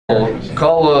We'll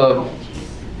call a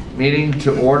meeting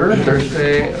to order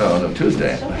Tuesday,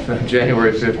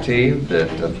 January 15th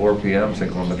at 4 p.m.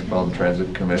 St. Cloud Metropolitan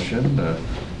Transit Commission.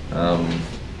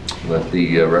 Let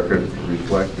the record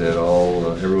reflect that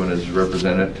everyone is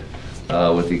represented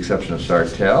with the exception of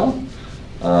Sartell.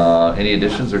 Any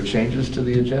additions or changes to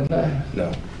the agenda? No.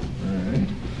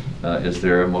 All right. Is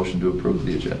there a motion to approve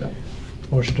the agenda?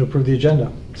 Motion to approve the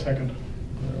agenda. Second.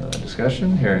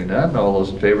 Discussion, hearing none. All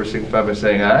those in favor signify by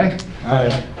saying aye.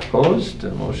 Aye. Opposed?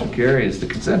 Motion carries. The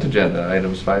consent agenda,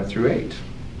 items 5 through 8.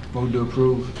 Move to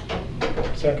approve.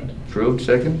 Second. Approved,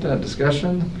 second.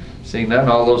 Discussion. Seeing none,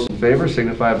 all those in favor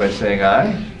signify by saying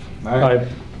aye. Aye.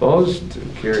 Opposed?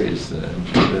 Carries.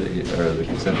 The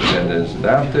consent agenda is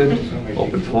adopted.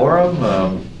 Open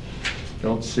forum.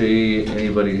 Don't see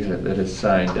anybody that has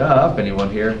signed up.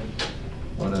 Anyone here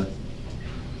want to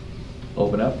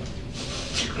open up?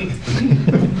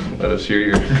 Let us hear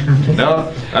your...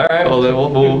 No? All right, well then we'll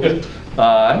move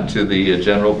on to the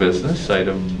general business.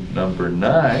 Item number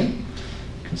 9,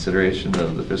 consideration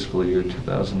of the fiscal year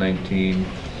 2019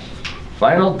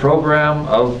 final program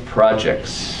of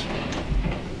projects.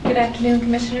 Good afternoon,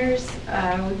 Commissioners.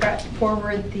 We brought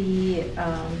forward the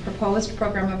proposed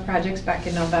program of projects back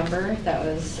in November. That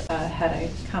was had a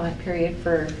comment period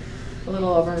for a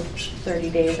little over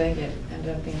 30 days. I think it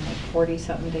ended up being like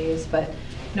 40-something days, but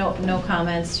no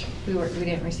comments. We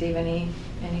didn't receive any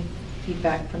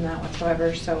feedback from that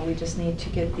whatsoever. So we just need to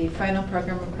get the final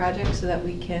program of projects so that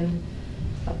we can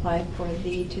apply for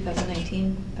the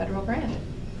 2019 federal grant.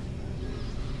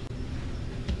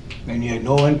 And you had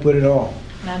no input at all?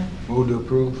 None. Move to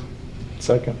approve.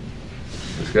 Second.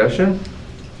 Discussion?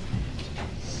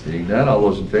 Seeing none, all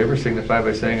those in favor signify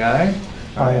by saying aye.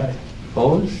 Aye.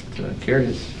 Opposed?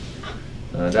 Carries.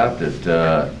 Adopted.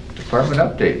 Department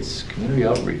updates, community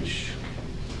outreach.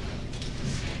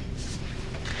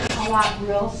 A lot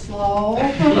real slow.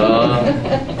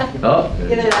 Oh.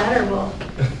 Either that or we'll.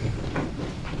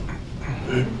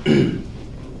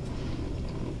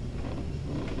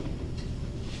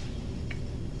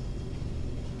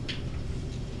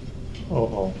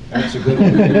 Oh. That's a good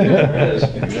one.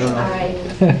 All right.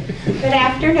 Good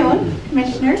afternoon,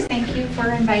 Commissioners. Thank you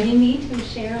for inviting me to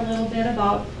share a little bit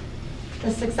about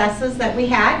the successes that we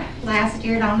had last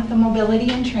year down at the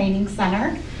Mobility and Training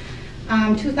Center.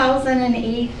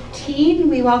 2018,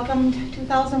 we welcomed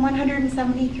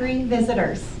 2,173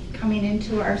 visitors coming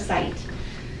into our site.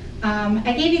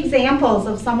 I gave examples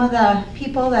of some of the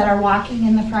people that are walking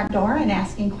in the front door and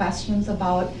asking questions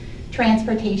about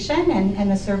transportation and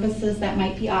the services that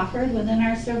might be offered within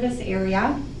our service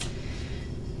area.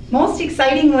 Most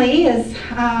excitingly is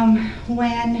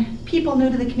when people new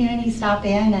to the community stop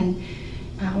in, and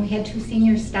we had 2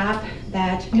 seniors stop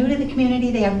that new to the community.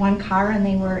 They had 1 car and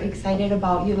they were excited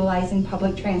about utilizing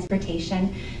public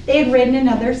transportation. They had ridden in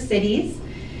other cities,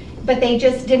 but they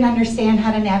just didn't understand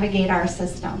how to navigate our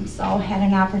system. So had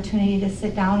an opportunity to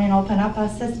sit down and open up a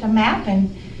system map,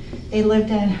 and they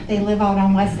live out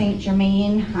on West St.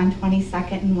 Germain on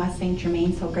 22nd and West St.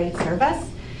 Germain, so great service.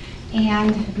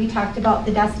 And we talked about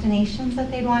the destinations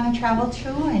that they'd want to travel to,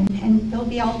 and they'll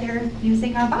be out there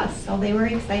using our bus. So they were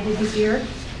excited to hear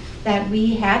that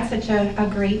we had such a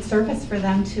great service for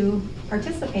them to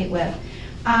participate with.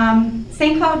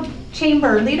 St. Cloud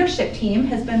Chamber leadership team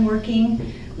has been working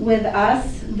with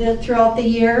us throughout the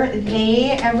year.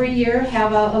 They every year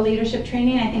have a leadership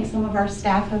training. I think some of our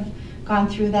staff have gone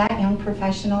through that, young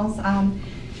professionals.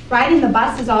 Riding the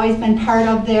bus has always been part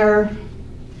of their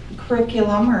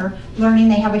curriculum or learning.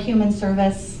 They have a human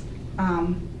service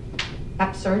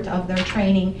excerpt of their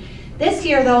training. This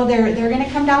year though, they're going to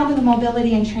come down to the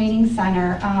Mobility and Training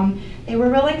Center. They were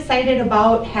really excited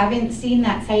about having seen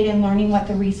that site and learning what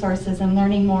the resources and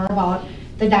learning more about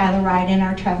the Dial-A-Ride in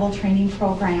our travel training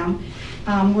program.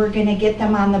 We're going to get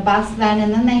them on the bus then,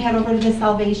 and then they head over to the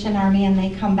Salvation Army and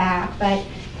they come back. But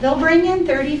they'll bring in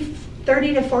 30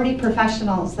 to 40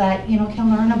 professionals that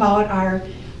can learn about our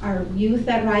youth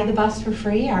that ride the bus for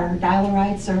free, our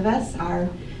Dial-A-Ride service, our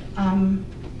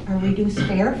reduced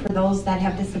fare for those that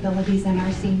have disabilities and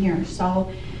our seniors.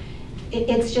 So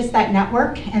it's just that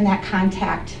network and that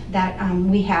contact that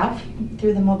we have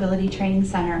through the Mobility Training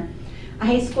Center. A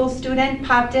high school student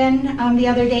popped in the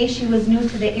other day. She was new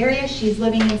to the area. She's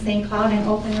living in St. Cloud and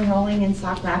open enrolling in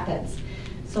Sauk Rapids.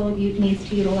 So you needs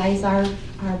to utilize our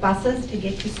buses to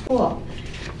get to school.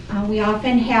 We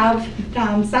often have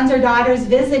sons or daughters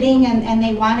visiting, and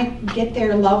they want to get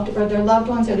their loved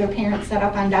ones or their parents set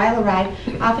up on Dial-A-Ride.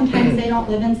 Oftentimes they don't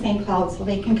live in St. Cloud, so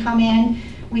they can come in,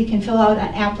 we can fill out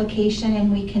an application, and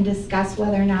we can discuss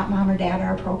whether or not mom or dad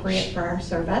are appropriate for our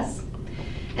service.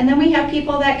 And then we have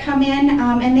people that come in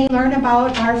and they learn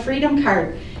about our Freedom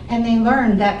Card. And they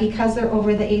learn that because they're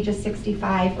over the age of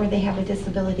 65 or they have a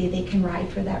disability, they can ride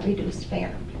for that reduced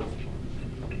fare.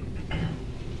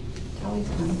 It's always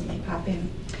fun when they pop in.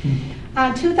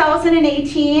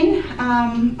 2018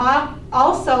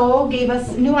 also gave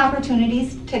us new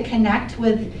opportunities to connect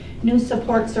with new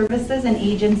support services and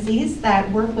agencies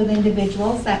that work with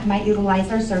individuals that might utilize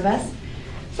our service.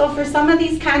 So for some of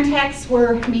these contacts,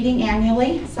 we're meeting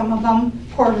annually, some of them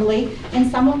quarterly,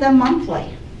 and some of them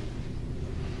monthly.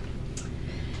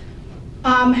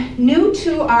 New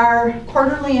to our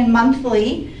quarterly and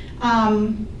monthly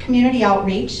community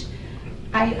outreach,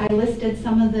 I listed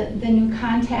some of the new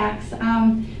contacts.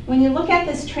 When you look at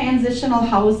this transitional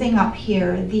housing up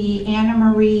here, the Anna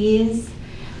Marie's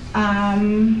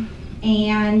and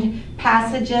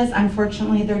Passages,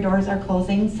 unfortunately their doors are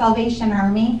closing. Salvation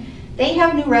Army, they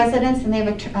have new residents and they have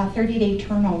a 30-day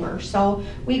turnover. So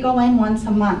we go in once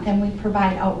a month and we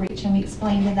provide outreach and we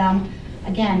explain to them,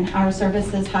 again, our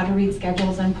services, how to read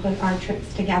schedules and put our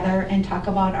trips together and talk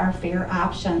about our fare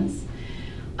options.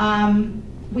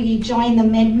 We joined the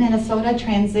Mid-Minnesota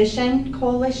Transition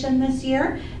Coalition this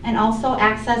year and also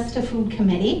Access to Food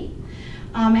Committee.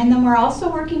 And then we're also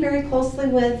working very closely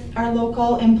with our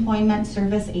local employment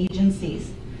service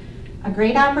agencies. A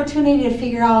great opportunity to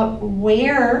figure out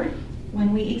where,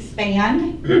 when we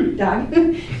expand, Doug,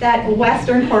 that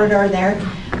western corridor there,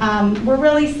 we're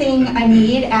really seeing a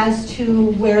need as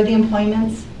to where the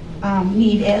employment's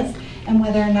need is and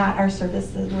whether or not our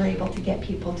services were able to get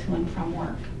people to and from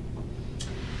work.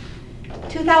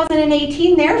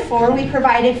 2018, therefore, we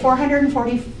provided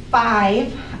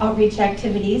 445 outreach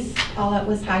activities. All that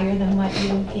was higher than what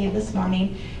you gave this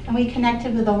morning. And we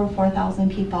connected with over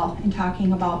 4,000 people in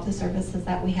talking about the services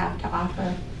that we have to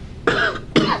offer.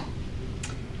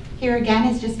 Here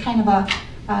again is just kind of a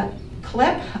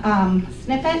clip,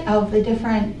 snippet of the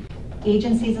different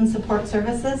agencies and support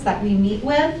services that we meet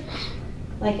with.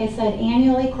 Like I said,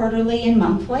 annually, quarterly, and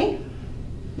monthly.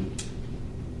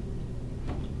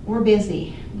 We're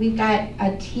busy. We've got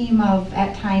a team of,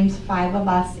 at times, 5 of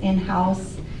us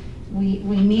in-house. We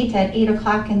meet at 8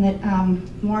 o'clock in the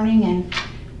morning and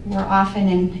we're often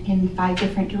in 5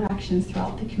 different directions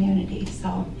throughout the community,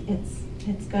 so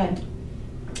it's good.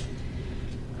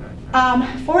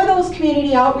 For those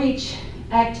community outreach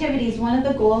activities, one of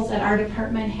the goals that our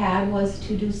department had was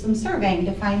to do some surveying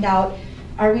to find out,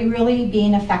 are we really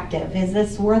being effective? Is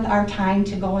this worth our time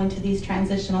to go into these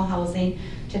transitional housing,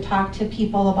 to talk to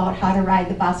people about how to ride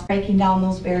the bus, breaking down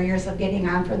those barriers of getting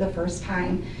on for the first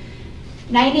time?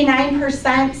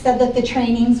 99% said that the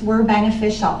trainings were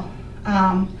beneficial.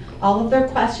 All of their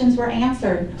questions were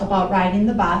answered about riding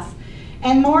the bus,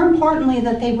 and more importantly,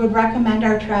 that they would recommend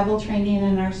our travel training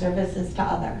and our services to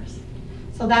others.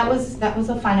 So that was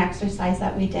a fun exercise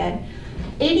that we did.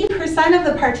 80% of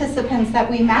the participants that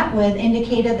we met with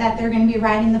indicated that they're going to be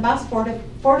riding the bus 4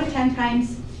 to 10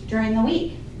 times during the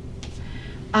week.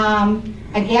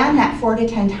 Again, that 4 to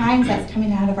 10 times, that's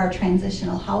coming out of our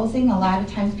transitional housing. A lot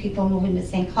of times people move into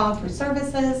St. Cloud for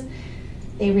services,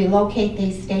 they relocate,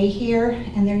 they stay here,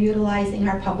 and they're utilizing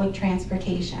our public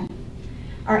transportation.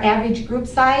 Our average group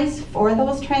size for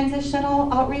those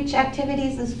transitional outreach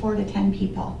activities is 4 to 10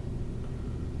 people.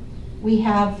 We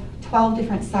have 12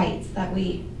 different sites that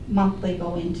we monthly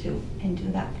go into and do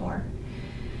that for.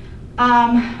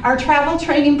 Our travel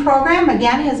training program,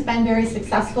 again, has been very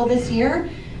successful this year.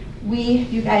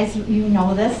 You guys, you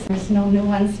know this, there's no new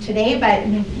ones today, but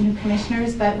new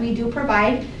commissioners, but we do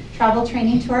provide travel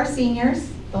training to our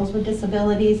seniors, those with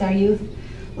disabilities, our youth,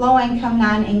 low-income,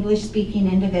 non-English speaking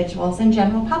individuals, and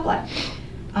general public.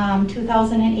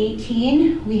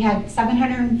 2018, we had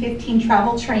 715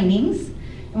 travel trainings,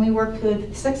 and we worked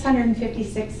with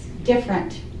 656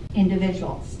 different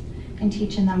individuals and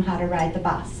teaching them how to ride the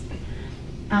bus.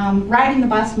 Riding the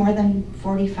bus more than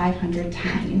 4,500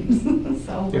 times,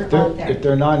 so we're out there. If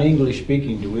they're non-English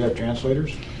speaking, do we have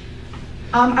translators?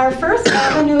 Our first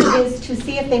avenue is to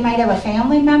see if they might have a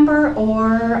family member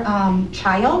or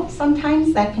child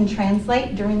sometimes that can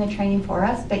translate during the training for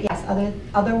us, but yes,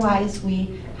 otherwise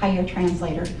we hire a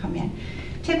translator to come in.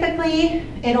 Typically,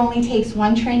 it only takes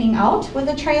 1 training out with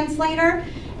a translator,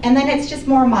 and then it's just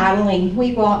more modeling.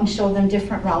 We go out and show them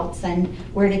different routes and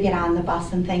where to get on the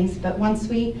bus and things, but once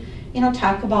we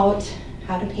talk about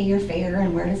how to pay your fare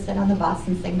and where to sit on the bus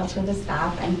and signal to the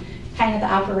stop and kind of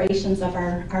the operations of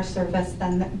our service,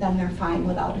 then they're fine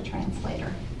without a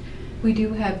translator. We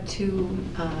do have 2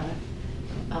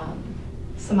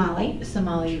 Somali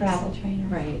Somali travel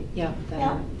trainers. Right, yeah.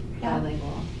 Yeah. Yeah. bilingual.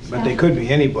 But they could be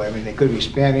anybody, I mean, they could be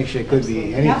Spanish, they could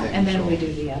be Absolutely. anything. And then so- we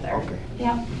do the other. Okay.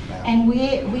 Yeah, and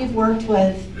we've worked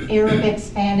with Arabic,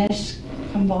 Spanish,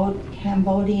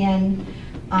 Cambodian,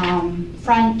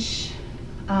 French.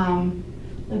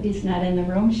 Libby's not in the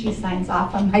room, she signs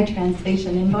off on my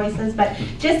translation invoices, but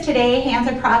just today, Hands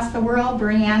Across the World,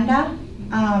 Brianda,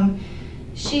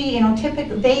 she,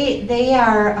 typically, they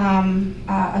are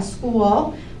a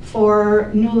school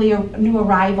for new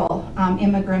arrival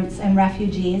immigrants and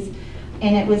refugees.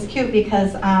 And it was cute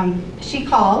because she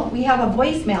called. We have a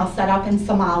voicemail set up in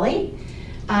Somali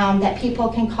that people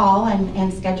can call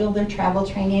and schedule their travel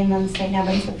training, and then St. Neb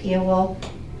and Sophia will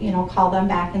call them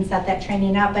back and set that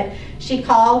training up. But she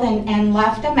called and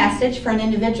left a message for an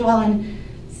individual, and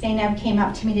St. Neb came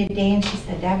up to me today and she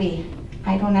said, "Debbie,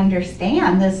 I don't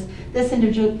understand. This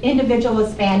individual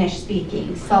was Spanish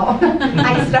speaking." So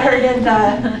I started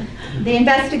the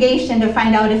investigation to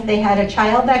find out if they had a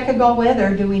child that could go with,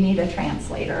 or do we need a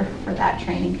translator for that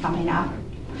training coming up.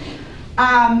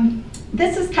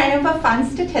 This is kind of a fun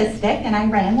statistic, and I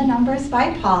ran the numbers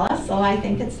by Paula, so I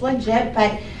think it's legit.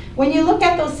 But when you look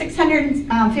at those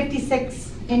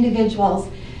 656 individuals,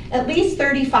 at least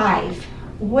 35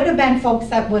 would have been folks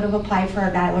that would have applied for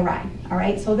our Dial-A-Ride. All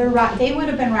right, so they would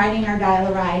have been riding our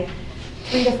Dial-A-Ride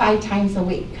 3 to 5 times a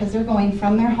week because they're going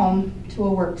from their home to a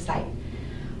work site.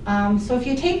 So if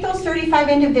you take those 35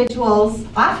 individuals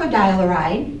off of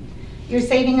Dial-A-Ride, you're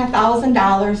saving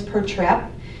 $1,000 per trip.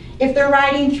 If they're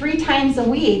riding 3 times a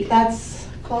week, that's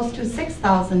close to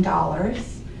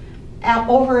 $6,000.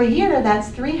 Over a year, that's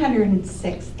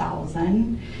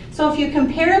 $306,000. So if you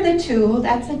compare the two,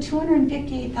 that's a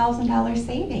 $258,000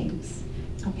 savings,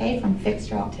 okay, from fixed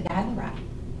route to Dial-A-Ride.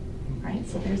 Right,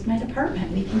 so there's my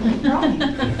department, we can keep growing.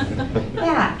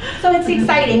 Yeah, so it's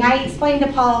exciting. I explained to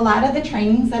Paul a lot of the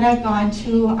trainings that I've gone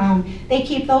to. They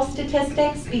keep those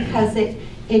statistics because it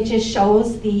just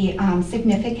shows the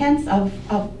significance of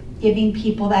giving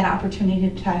people that opportunity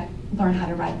to learn how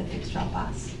to ride the fixed route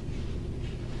bus.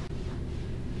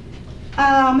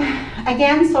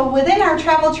 Again, so within our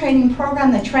travel training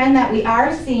program, the trend that we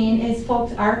are seeing is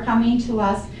folks are coming to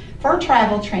us for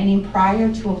travel training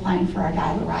prior to applying for our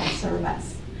Dial-A-Ride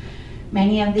service.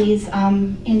 Many of these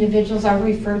individuals are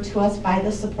referred to us by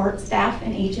the support staff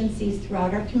and agencies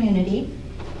throughout our community.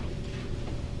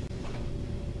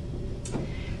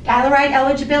 Dial-A-Ride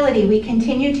eligibility, we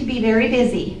continue to be very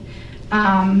busy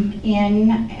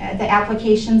in the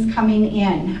applications coming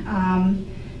in.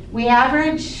 We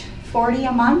average 40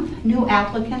 a month, new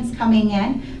applicants coming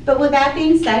in. But with that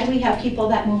being said, we have people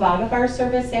that move out of our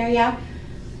service area.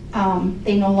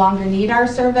 They no longer need our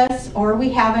service, or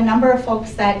we have a number of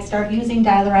folks that start using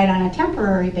Dial-A-Ride on a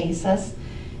temporary basis,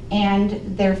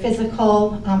 and their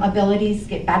physical abilities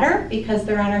get better because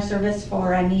they're on our service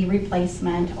for a knee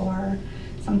replacement or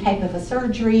some type of a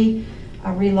surgery,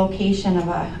 a relocation of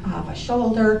a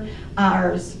shoulder,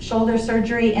 or shoulder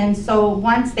surgery. And so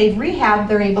once they've rehabbed,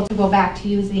 they're able to go back to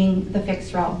using the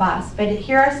fixed route bus. But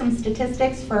here are some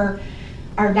statistics for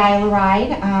our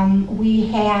Dial-A-Ride. We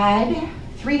had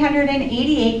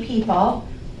 388 people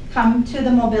come to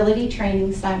the Mobility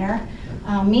Training Center,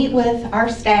 meet with our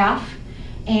staff,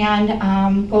 and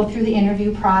go through the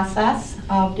interview process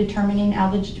of determining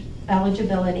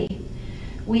eligibility.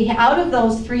 Out of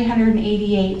those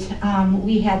 388,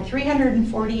 we had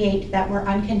 348 that were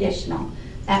unconditional.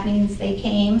 That means they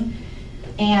came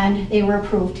and they were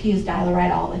approved to use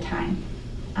Dial-A-Ride all the time.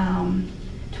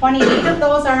 28 of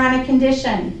those are on a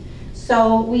condition.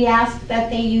 So we ask that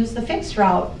they use the fixed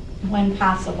route when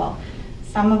possible.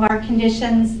 Some of our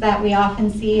conditions that we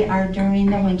often see are during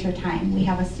the winter time. We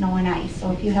have a snow and ice.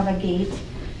 So if you have a gait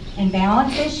and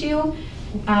balance issue,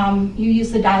 you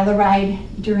use the Dial-A-Ride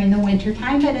during the winter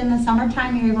time, but in the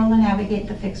summertime you're able to navigate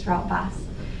the fixed route bus.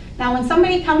 Now when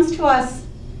somebody comes to us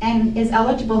and is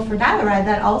eligible for Dial-A-Ride,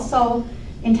 that also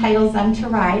entitles them to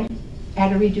ride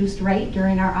at a reduced rate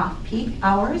during our off-peak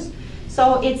hours.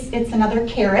 So it's another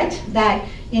carrot that,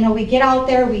 we get out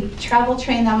there, we travel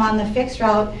train them on the fixed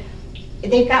route.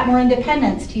 They've got more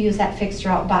independence to use that fixed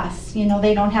route bus.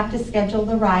 They don't have to schedule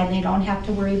the ride. They don't have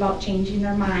to worry about changing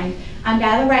their mind. On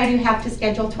Dial-A-Ride, you have to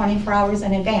schedule 24 hours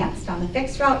in advance. On the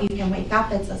fixed route, you can wake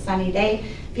up, it's a sunny day.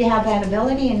 If you have that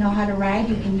ability and know how to ride,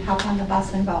 you can hop on the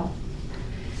bus and go.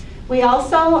 We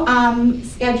also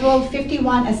scheduled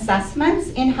 51 assessments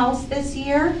in-house this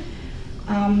year.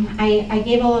 I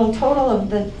gave a little total of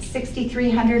the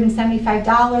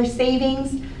 $6,375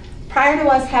 savings. Prior to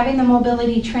us having the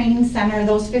Mobility Training Center,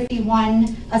 those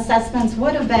 51 assessments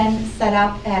would have been set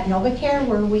up at NovaCare,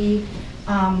 where we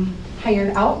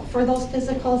hired out for those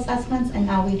physical assessments, and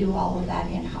now we do all of that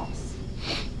in-house.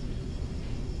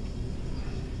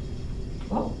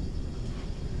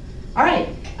 All right,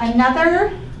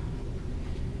 another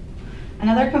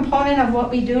component of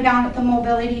what we do down at the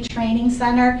Mobility Training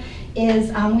Center is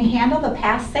we handle the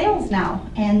past sales now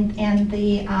and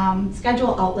the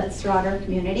schedule outlets throughout our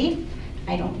community.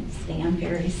 I don't stand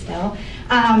very still.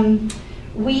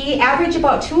 We average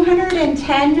about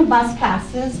 210 bus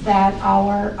passes that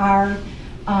are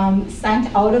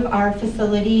sent out of our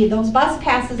facility. Those bus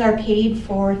passes are paid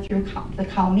for through the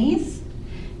counties,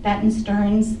 Benton,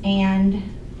 Stearns, and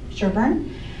Sherburne.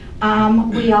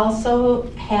 We also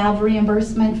have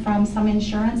reimbursement from some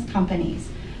insurance companies.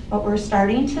 What we're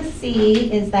starting to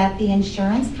see is that the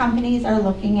insurance companies are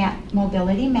looking at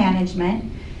mobility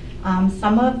management.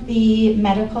 Some of the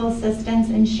medical assistance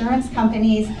insurance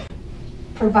companies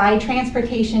provide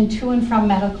transportation to and from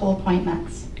medical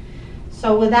appointments.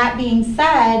 So with that being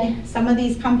said, some of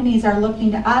these companies are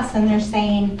looking to us and they're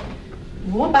saying,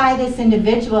 we'll buy this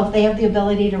individual if they have the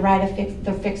ability to ride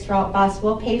the fixed route bus.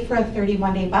 We'll pay for a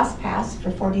 31-day bus pass for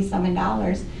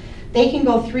 $47. They can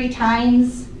go 3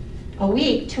 times a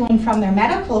week to and from their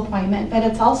medical appointment, but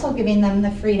it's also giving them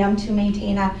the freedom to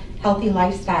maintain a healthy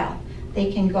lifestyle.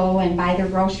 They can go and buy their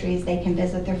groceries, they can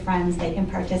visit their friends, they can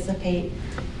participate,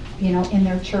 in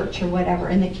their church or whatever,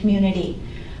 in the community.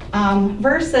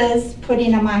 Versus putting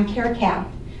them on Care Cab,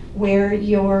 where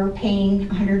you're paying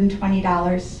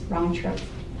 $120 round trip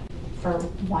for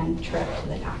one trip to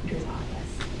the doctor's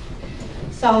office.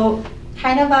 So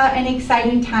kind of an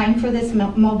exciting time for this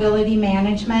mobility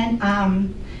management.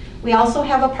 We also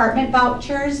have apartment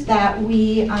vouchers that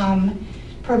we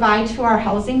provide to our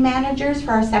housing managers for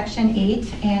our Section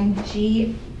 8 and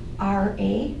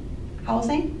GRA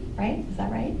housing, right? Is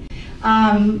that right?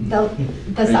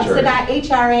 The subsidized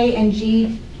HRA and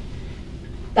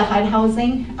the HUD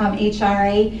housing,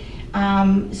 HRA.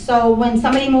 So when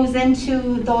somebody moves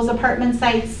into those apartment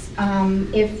sites,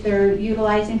 if they're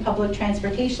utilizing public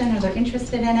transportation or they're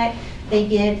interested in it, they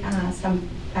get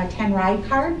a 10 ride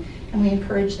card, and we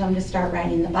encourage them to start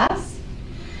riding the bus.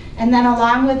 And then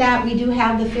along with that, we do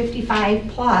have the 55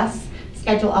 plus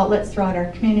schedule outlets throughout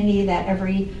our community that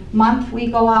every month we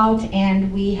go out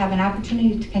and we have an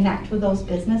opportunity to connect with those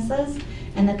businesses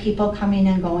and the people coming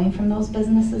and going from those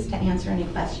businesses to answer any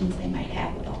questions they might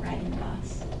have about riding the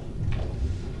bus.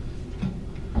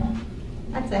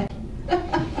 That's it.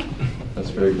 That's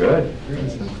very good.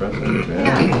 That's impressive.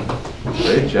 Yeah.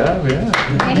 Great job, yeah.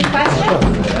 Any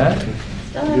questions? Yeah.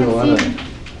 Still haven't seen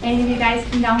any of you guys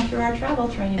come down through our travel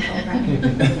training program.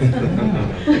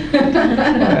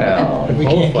 Well, We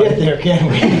can't get there, can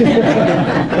we?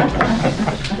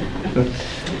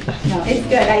 No, it's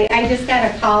good. I just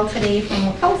got a call today from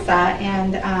Wacosa,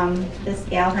 and this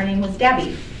gal, her name was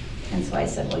Debbie. And so I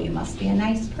said, well, you must be a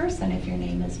nice person if your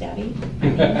name is Debbie. My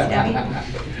name is Debbie.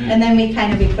 And then we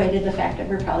kind of equated the fact that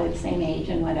we're probably the same age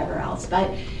and whatever else.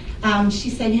 But she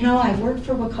said, I've worked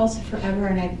for Wacosa forever,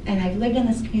 and I've lived in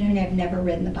this community, and I've never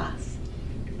ridden the bus.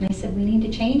 And I said, we need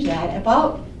to change that.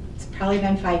 It's probably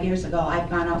been 5 years ago, I've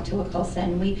gone out to Wacosa,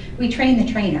 and we train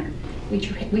the trainer. We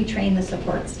train the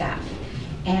support staff.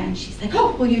 And she's like,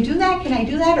 oh, will you do that? Can I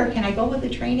do that? Or can I go with the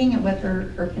training and with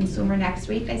her consumer next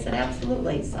week? I said,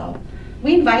 absolutely. So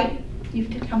we invite you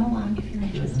to come along if you're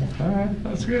interested. all right,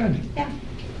 that's good. Yeah,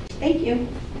 thank you.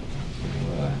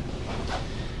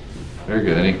 Very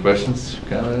good. Any questions,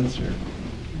 comments, or?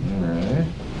 All right.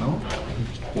 No.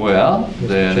 Well,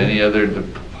 then, any other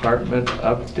department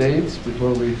updates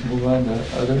before we move on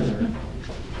to other?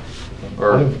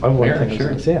 Or I have one Mayor, thing.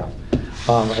 sure. Yeah.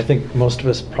 I think most of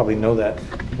us probably know that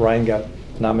Ryan got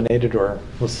nominated or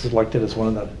was selected as one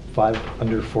of the 5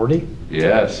 under 40.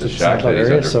 Yes, it's It's shocked that he's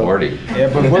area, under so- 40.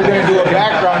 Yeah, but we're gonna do a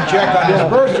background check on his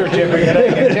birth certificate, I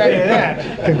can tell you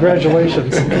that.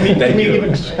 Congratulations. Thank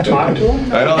you. Talk to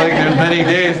him? I don't think there's many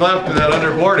days left of that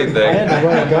under 40 thing. I had to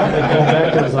run a gauntlet going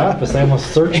back to his office. I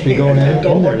almost searched me going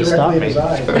in there to stop me.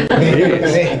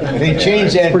 They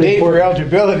changed that Pretty date for important.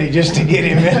 eligibility just to get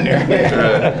him in there.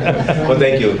 Well,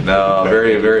 thank you. No,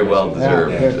 very, very well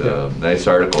deserved. Yeah. Nice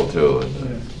article, too.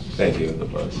 Thank you. The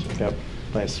bus. Yep,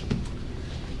 nice.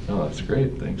 Oh, that's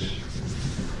great, thanks.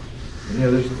 Any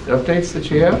other updates that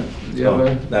you have? Do you have No,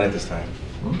 a- not at this time.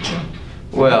 Okay.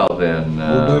 Well, then.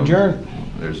 Move to adjourn.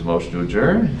 There's a motion to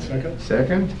adjourn. Second.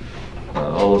 Second.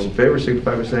 All those in favor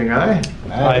signify by saying aye.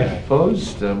 Aye.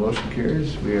 Opposed, motion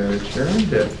carries. We are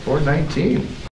adjourned at 4:19.